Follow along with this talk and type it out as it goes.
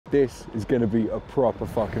This is gonna be a proper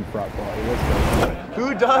fucking frat party. Let's go.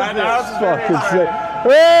 Who does this? Fucking sick.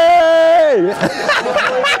 Hey!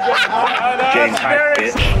 James Hype,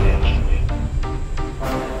 bitch.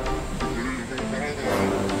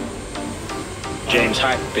 James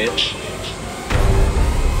Hype, bitch.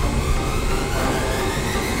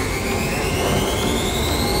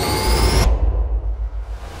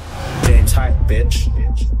 James Hype, bitch.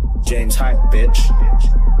 James Hype, bitch.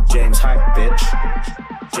 James Hype, bitch.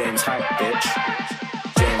 James Hype, bitch.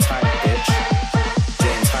 James Hype, bitch.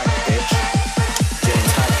 James Hype, bitch.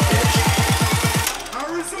 James Hype, bitch.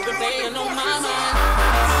 The pain on my mind.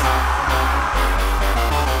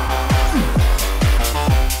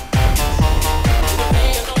 The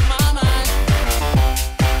pain on my mind.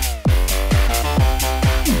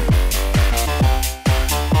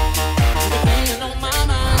 The pain on my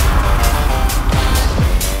mind.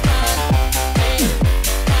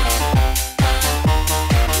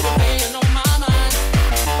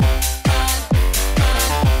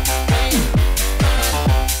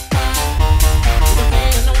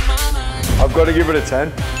 I've got to give it a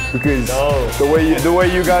 10 because the way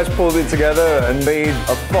you guys pulled it together and made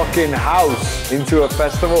a fucking house into a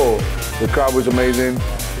festival. The crowd was amazing.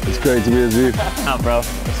 It's great to be with you. Bro,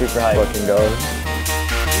 super hype. Fucking go.